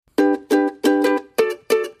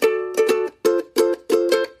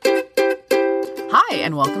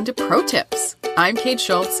and welcome to Pro Tips. I'm Kate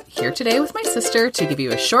Schultz, here today with my sister to give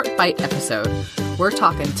you a short bite episode. We're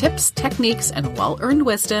talking tips, techniques, and well-earned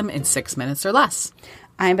wisdom in 6 minutes or less.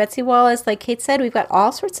 I'm Betsy Wallace. Like Kate said, we've got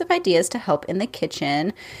all sorts of ideas to help in the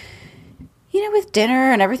kitchen, with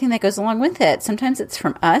dinner and everything that goes along with it. Sometimes it's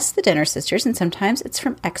from us, the Dinner Sisters, and sometimes it's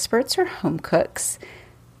from experts or home cooks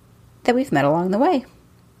that we've met along the way.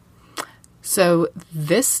 So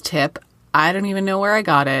this tip, I don't even know where I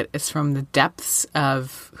got it. It's from the depths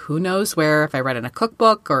of who knows where. If I read it in a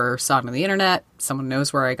cookbook or saw it on the internet, someone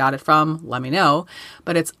knows where I got it from, let me know.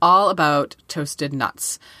 But it's all about toasted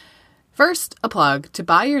nuts. First, a plug to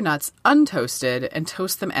buy your nuts untoasted and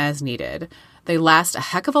toast them as needed. They last a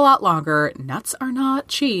heck of a lot longer. Nuts are not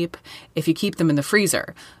cheap if you keep them in the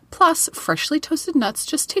freezer. Plus, freshly toasted nuts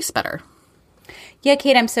just taste better. Yeah,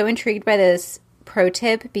 Kate, I'm so intrigued by this pro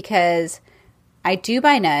tip because I do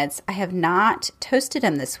buy nuts. I have not toasted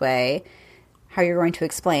them this way, how you're going to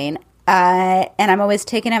explain. And I'm always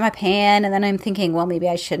taking out my pan, and then I'm thinking, well, maybe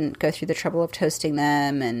I shouldn't go through the trouble of toasting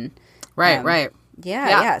them. And Right.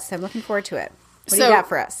 Yeah. So I'm looking forward to it. What do you got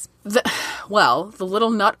for us? The little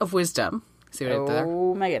nut of wisdom. See what I did there?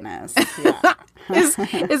 Oh, my goodness. Yeah.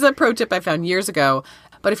 is a pro tip I found years ago.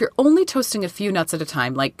 But if you're only toasting a few nuts at a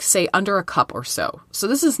time, like, say, under a cup or so. So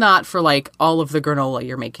this is not for, all of the granola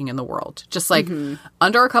you're making in the world. Just,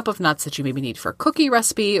 under a cup of nuts that you maybe need for a cookie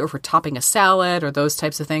recipe or for topping a salad or those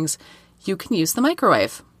types of things, you can use the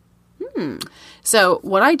microwave. So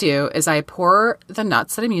what I do is I pour the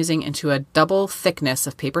nuts that I'm using into a double thickness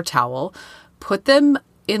of paper towel, put them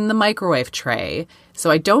in the microwave tray.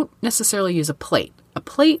 So I don't necessarily use a plate. A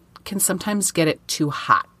plate can sometimes get it too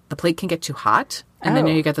hot. The plate can get too hot. And then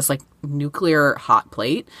you get this nuclear hot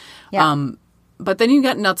plate. Yeah. But then you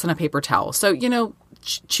get nuts on a paper towel. So,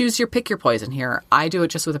 pick your poison here. I do it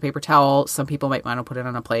just with a paper towel. Some people might want to put it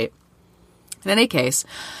on a plate. In any case,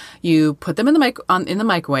 you put them in the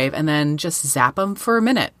microwave and then just zap them for a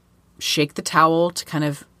minute. Shake the towel to kind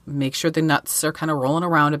of make sure the nuts are kind of rolling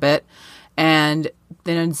around a bit. And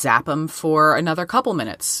then zap them for another couple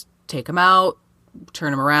minutes. Take them out,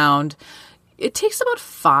 turn them around. It takes about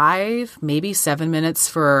 5, maybe 7 minutes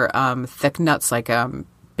for thick nuts like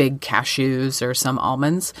big cashews or some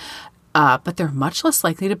almonds, but they're much less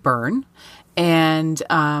likely to burn. And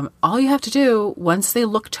all you have to do, once they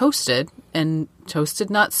look toasted, and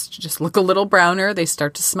toasted nuts just look a little browner, they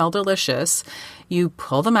start to smell delicious, you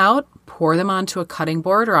pull them out, pour them onto a cutting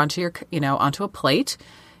board or onto onto a plate.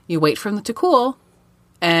 You wait for them to cool,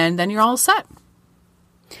 and then you're all set.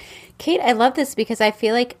 Kate, I love this because I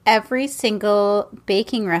feel like every single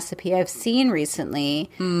baking recipe I've seen recently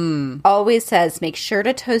always says make sure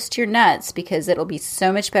to toast your nuts because it'll be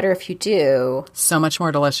so much better if you do. So much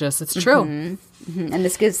more delicious. It's true. And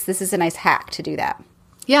this is a nice hack to do that.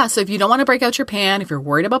 Yeah, so if you don't want to break out your pan, if you're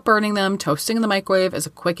worried about burning them, toasting in the microwave is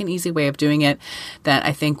a quick and easy way of doing it that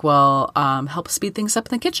I think will help speed things up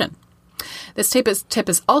in the kitchen. This tip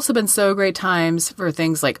has also been so great times for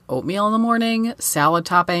things like oatmeal in the morning, salad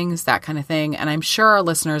toppings, that kind of thing. And I'm sure our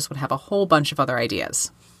listeners would have a whole bunch of other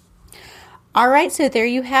ideas. All right, so there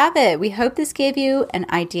you have it. We hope this gave you an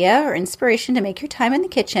idea or inspiration to make your time in the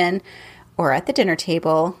kitchen or at the dinner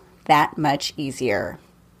table that much easier.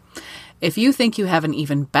 If you think you have an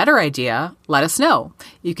even better idea, let us know.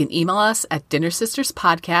 You can email us at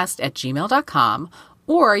dinnersisterspodcast@gmail.com,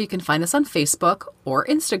 or you can find us on Facebook or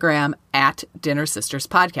Instagram at Dinner Sisters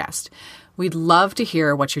Podcast. We'd love to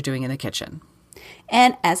hear what you're doing in the kitchen.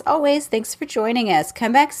 And as always, thanks for joining us.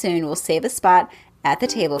 Come back soon. We'll save a spot at the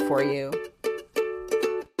table for you.